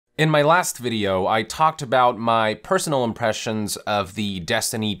In my last video, I talked about my personal impressions of the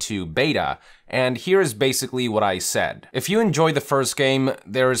Destiny 2 beta, and here is basically what I said. If you enjoyed the first game,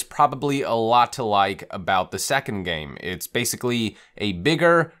 there is probably a lot to like about the second game. It's basically a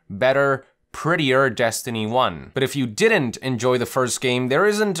bigger, better, prettier Destiny 1. But if you didn't enjoy the first game, there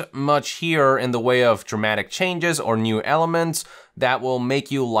isn't much here in the way of dramatic changes or new elements that will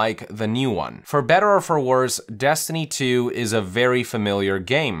make you like the new one. For better or for worse, Destiny 2 is a very familiar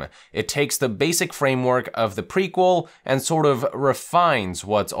game. It takes the basic framework of the prequel and sort of refines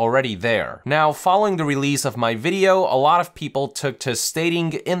what's already there. Now, following the release of my video, a lot of people took to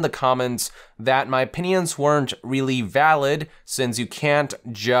stating in the comments that my opinions weren't really valid since you can't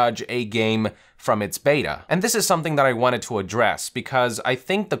judge a game from its beta. And this is something that I wanted to address because I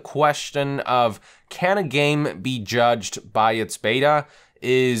think the question of can a game be judged by its beta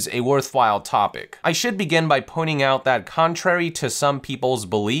is a worthwhile topic. I should begin by pointing out that contrary to some people's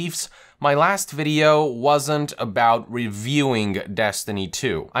beliefs, my last video wasn't about reviewing Destiny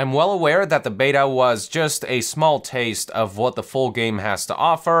 2. I'm well aware that the beta was just a small taste of what the full game has to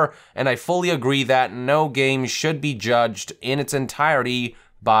offer, and I fully agree that no game should be judged in its entirety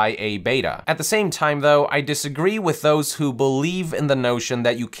by a beta. At the same time though, I disagree with those who believe in the notion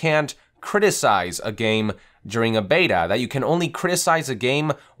that you can't criticize a game during a beta, that you can only criticize a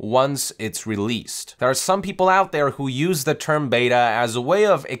game once it's released. There are some people out there who use the term beta as a way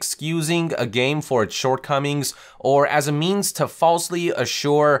of excusing a game for its shortcomings or as a means to falsely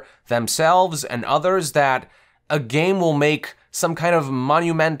assure themselves and others that a game will make some kind of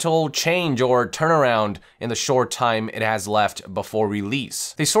monumental change or turnaround in the short time it has left before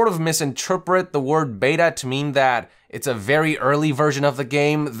release. They sort of misinterpret the word beta to mean that it's a very early version of the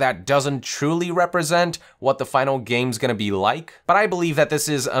game that doesn't truly represent what the final game's gonna be like. But I believe that this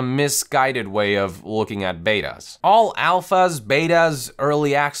is a misguided way of looking at betas. All alphas, betas,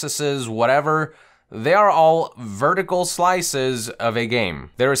 early accesses, whatever, they are all vertical slices of a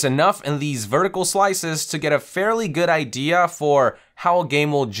game. There is enough in these vertical slices to get a fairly good idea for how a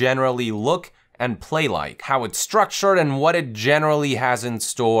game will generally look and play like, how it's structured and what it generally has in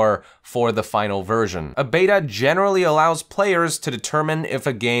store for the final version. A beta generally allows players to determine if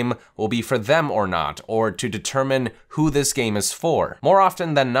a game will be for them or not, or to determine who this game is for. More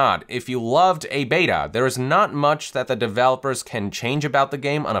often than not, if you loved a beta, there is not much that the developers can change about the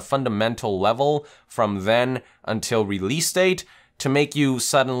game on a fundamental level from then until release date to make you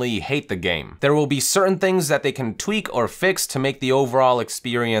suddenly hate the game. There will be certain things that they can tweak or fix to make the overall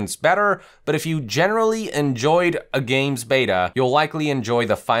experience better, but if you generally enjoyed a game's beta, you'll likely enjoy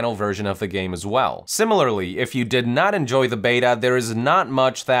the final version of the game as well. Similarly, if you did not enjoy the beta, there is not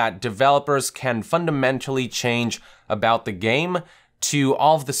much that developers can fundamentally change about the game to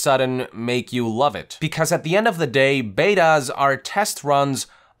all of a sudden make you love it. Because at the end of the day, betas are test runs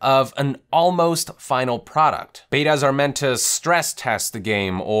of an almost final product. Betas are meant to stress test the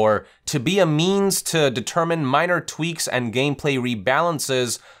game or to be a means to determine minor tweaks and gameplay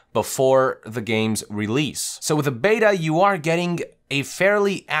rebalances before the game's release. So with a beta, you are getting a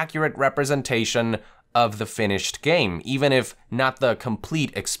fairly accurate representation of the finished game, even if not the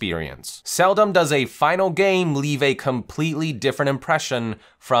complete experience. Seldom does a final game leave a completely different impression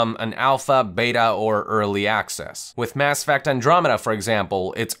from an alpha, beta, or early access. With Mass Effect Andromeda, for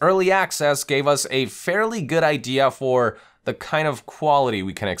example, its early access gave us a fairly good idea for the kind of quality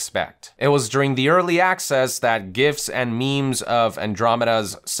we can expect. It was during the early access that GIFs and memes of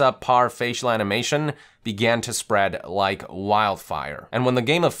Andromeda's subpar facial animation began to spread like wildfire. And when the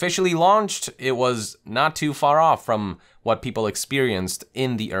game officially launched, it was not too far off from what people experienced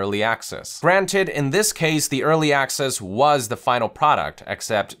in the early access. Granted, in this case, the early access was the final product,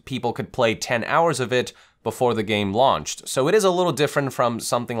 except people could play 10 hours of it before the game launched. So it is a little different from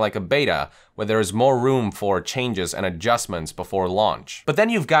something like a beta, where there is more room for changes and adjustments before launch. But then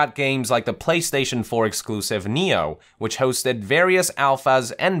you've got games like the PlayStation 4 exclusive Neo, which hosted various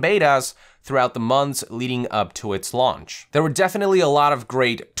alphas and betas throughout the months leading up to its launch. There were definitely a lot of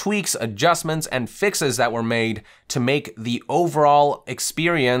great tweaks, adjustments, and fixes that were made to make the overall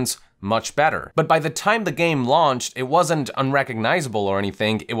experience much better. But by the time the game launched, it wasn't unrecognizable or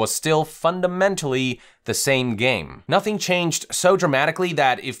anything, it was still fundamentally the same game. Nothing changed so dramatically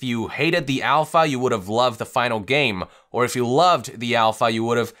that if you hated the alpha, you would have loved the final game, or if you loved the alpha, you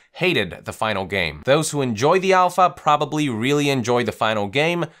would have hated the final game. Those who enjoy the alpha probably really enjoy the final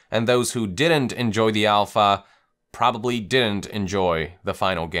game, and those who didn't enjoy the alpha probably didn't enjoy the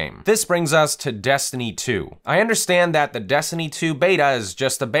final game. This brings us to Destiny 2. I understand that the Destiny 2 beta is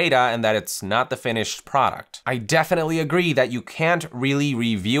just a beta and that it's not the finished product. I definitely agree that you can't really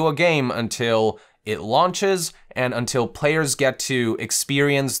review a game until it launches and until players get to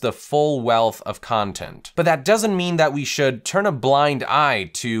experience the full wealth of content. But that doesn't mean that we should turn a blind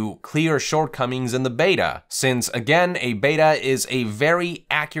eye to clear shortcomings in the beta, since again, a beta is a very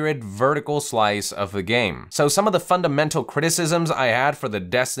accurate vertical slice of the game. So some of the fundamental criticisms I had for the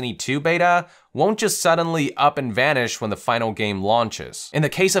Destiny 2 beta won't just suddenly up and vanish when the final game launches. In the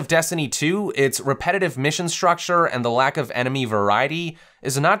case of Destiny 2, its repetitive mission structure and the lack of enemy variety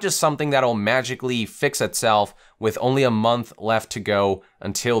is not just something that'll magically fix itself with only a month left to go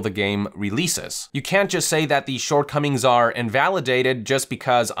until the game releases. You can't just say that these shortcomings are invalidated just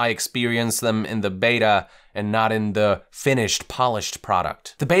because I experienced them in the beta and not in the finished, polished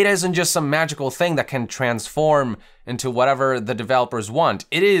product. The beta isn't just some magical thing that can transform into whatever the developers want.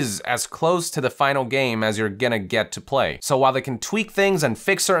 It is as close to the final game as you're gonna get to play. So while they can tweak things and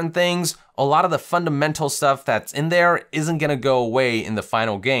fix certain things, a lot of the fundamental stuff that's in there isn't gonna go away in the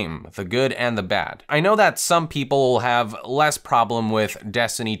final game, the good and the bad. I know that some people will have less problem with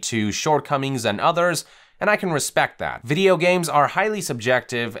Destiny 2 shortcomings than others, and I can respect that. Video games are highly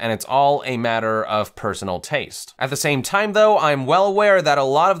subjective, and it's all a matter of personal taste. At the same time though, I'm well aware that a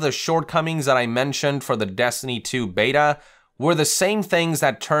lot of the shortcomings that I mentioned for the Destiny 2 beta were the same things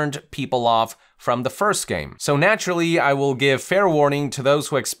that turned people off from the first game. So naturally, I will give fair warning to those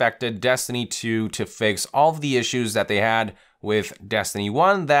who expected Destiny 2 to fix all of the issues that they had with Destiny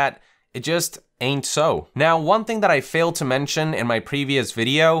 1 that it just ain't so. Now, one thing that I failed to mention in my previous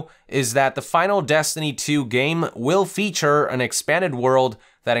video is that the final Destiny 2 game will feature an expanded world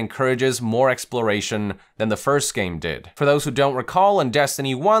that encourages more exploration than the first game did. For those who don't recall, in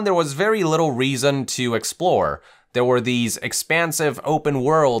Destiny 1, there was very little reason to explore. There were these expansive open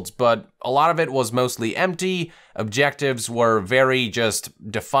worlds, but a lot of it was mostly empty, objectives were very just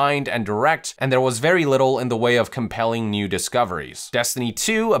defined and direct, and there was very little in the way of compelling new discoveries. Destiny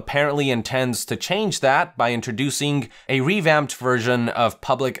 2 apparently intends to change that by introducing a revamped version of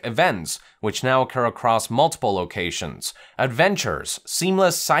public events, which now occur across multiple locations, adventures,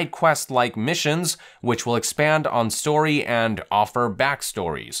 seamless side quest-like missions, which will expand on story and offer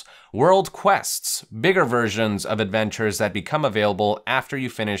backstories, world quests, bigger versions of adventures that become available after you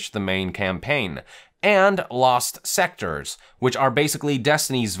finish the main campaign, and lost sectors, which are basically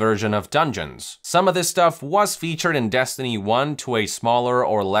Destiny's version of dungeons. Some of this stuff was featured in Destiny 1 to a smaller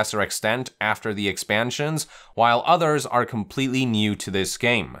or lesser extent after the expansions, while others are completely new to this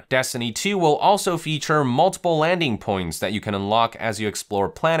game. Destiny 2 will also feature multiple landing points that you can unlock as you explore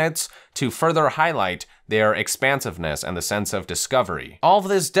planets to further highlight their expansiveness and the sense of discovery. All of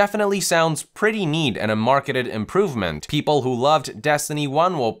this definitely sounds pretty neat and a marketed improvement. People who loved Destiny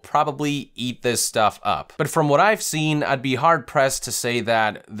 1 will probably eat this stuff up. But from what I've seen, I'd be hard-pressed to say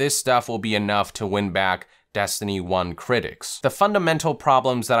that this stuff will be enough to win back Destiny 1 critics. The fundamental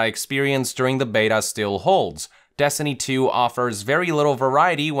problems that I experienced during the beta still holds. Destiny 2 offers very little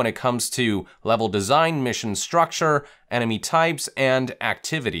variety when it comes to level design, mission structure, enemy types, and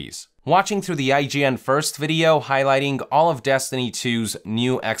activities. Watching through the IGN First video highlighting all of Destiny 2's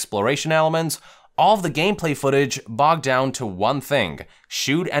new exploration elements, all of the gameplay footage bogged down to one thing: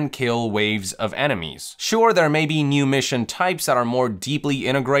 shoot and kill waves of enemies. Sure, there may be new mission types that are more deeply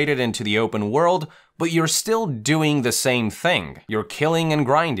integrated into the open world, but you're still doing the same thing. You're killing and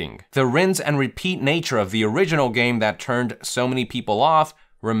grinding. The rinse and repeat nature of the original game that turned so many people off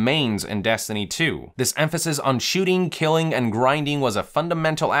remains in Destiny 2. This emphasis on shooting, killing, and grinding was a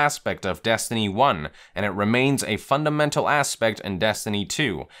fundamental aspect of Destiny 1, and it remains a fundamental aspect in Destiny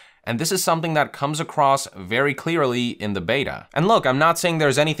 2. And this is something that comes across very clearly in the beta. And look, I'm not saying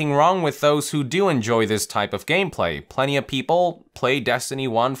there's anything wrong with those who do enjoy this type of gameplay. Plenty of people play Destiny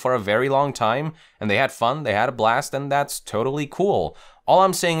 1 for a very long time, and they had fun, they had a blast, and that's totally cool. All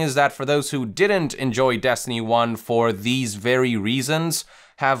I'm saying is that for those who didn't enjoy Destiny 1 for these very reasons,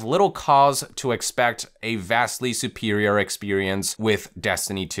 have little cause to expect a vastly superior experience with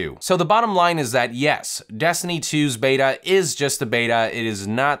Destiny 2. So the bottom line is that yes, Destiny 2's beta is just a beta, it is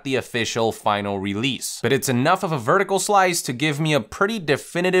not the official final release. But it's enough of a vertical slice to give me a pretty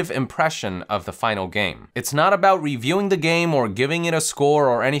definitive impression of the final game. It's not about reviewing the game or giving it a score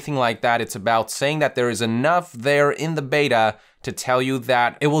or anything like that, it's about saying that there is enough there in the beta to tell you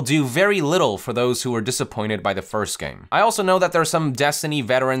that it will do very little for those who were disappointed by the first game. I also know that there are some Destiny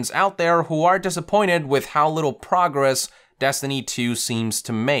veterans out there who are disappointed with how little progress Destiny 2 seems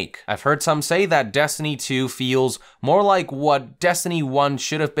to make. I've heard some say that Destiny 2 feels more like what Destiny 1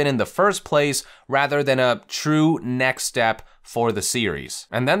 should have been in the first place rather than a true next step for the series.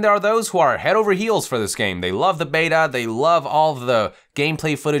 And then there are those who are head over heels for this game. They love the beta, they love all of the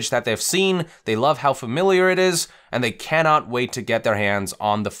gameplay footage that they've seen, they love how familiar it is, and they cannot wait to get their hands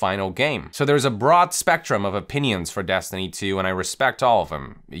on the final game. So there's a broad spectrum of opinions for Destiny 2, and I respect all of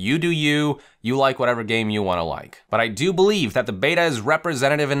them. You do you like whatever game you want to like. But I do believe that the beta is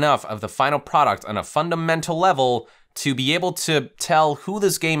representative enough of the final product on a fundamental level to be able to tell who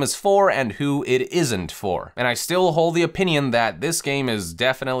this game is for and who it isn't for. And I still hold the opinion that this game is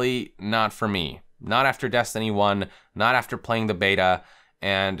definitely not for me. Not after Destiny 1, not after playing the beta,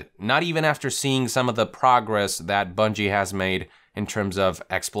 and not even after seeing some of the progress that Bungie has made in terms of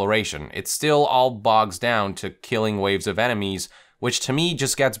exploration. It still all bogs down to killing waves of enemies, which to me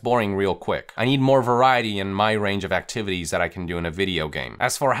just gets boring real quick. I need more variety in my range of activities that I can do in a video game.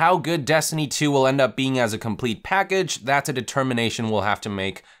 As for how good Destiny 2 will end up being as a complete package, that's a determination we'll have to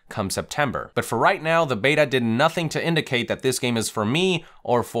make come September. But for right now, the beta did nothing to indicate that this game is for me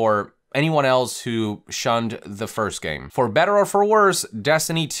or for anyone else who shunned the first game. For better or for worse,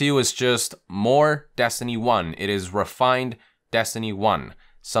 Destiny 2 is just more Destiny 1. It is refined Destiny 1.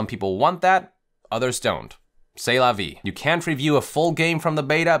 Some people want that, others don't. C'est la vie. You can't review a full game from the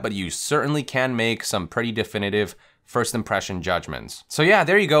beta, but you certainly can make some pretty definitive first impression judgments. So yeah,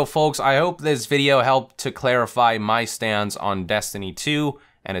 there you go, folks. I hope this video helped to clarify my stance on Destiny 2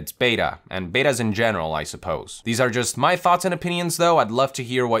 and its beta, and betas in general, I suppose. These are just my thoughts and opinions though. I'd love to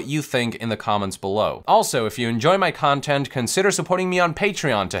hear what you think in the comments below. Also, if you enjoy my content, consider supporting me on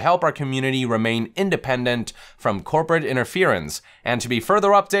Patreon to help our community remain independent from corporate interference. And to be further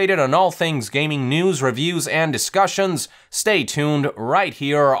updated on all things gaming news, reviews, and discussions, stay tuned right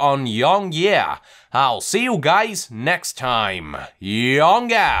here on Yong Yeah. I'll see you guys next time.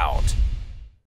 Yong out!